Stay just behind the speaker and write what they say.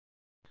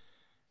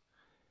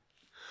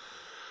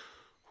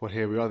Well,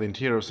 here we are, the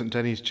interior of St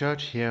Denny's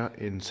Church here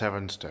in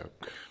Severn,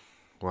 Stoke.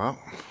 Well,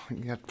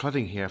 we had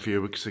flooding here a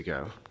few weeks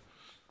ago.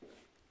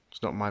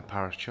 It's not my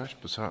parish church,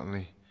 but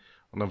certainly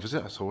on a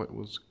visit I saw it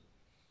looked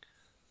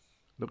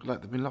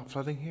like there'd been a lot of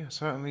flooding here.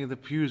 Certainly the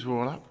pews were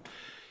all up.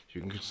 You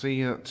can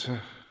see that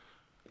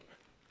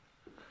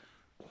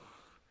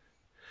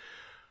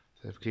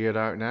they've cleared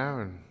out now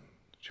and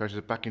the churches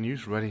are back in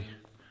use, ready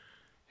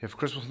here for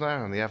Christmas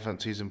now, and the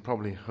Advent season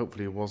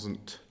hopefully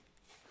wasn't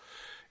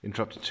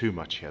interrupted too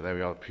much here. There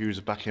we are, the pews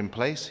are back in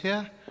place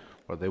here,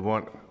 where they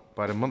weren't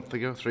about a month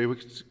ago, 3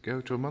 weeks ago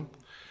to a month.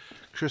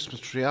 Christmas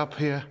tree up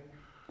here.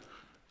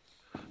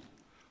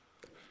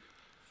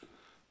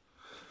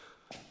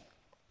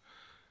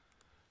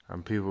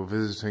 And people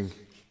visiting,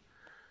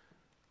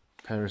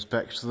 paying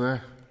respects to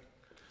their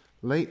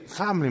late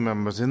family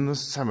members in the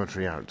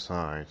cemetery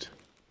outside.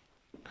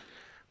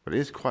 But it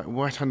is quite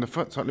wet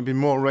underfoot, certainly been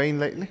more rain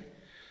lately.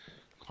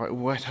 Quite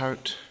wet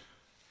out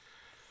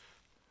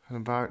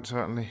and about,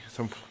 certainly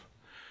some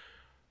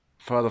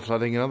further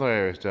flooding in other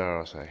areas, dare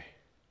I say.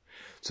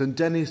 St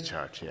Denny's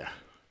Church here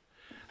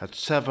at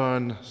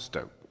Severn,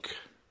 Stoke.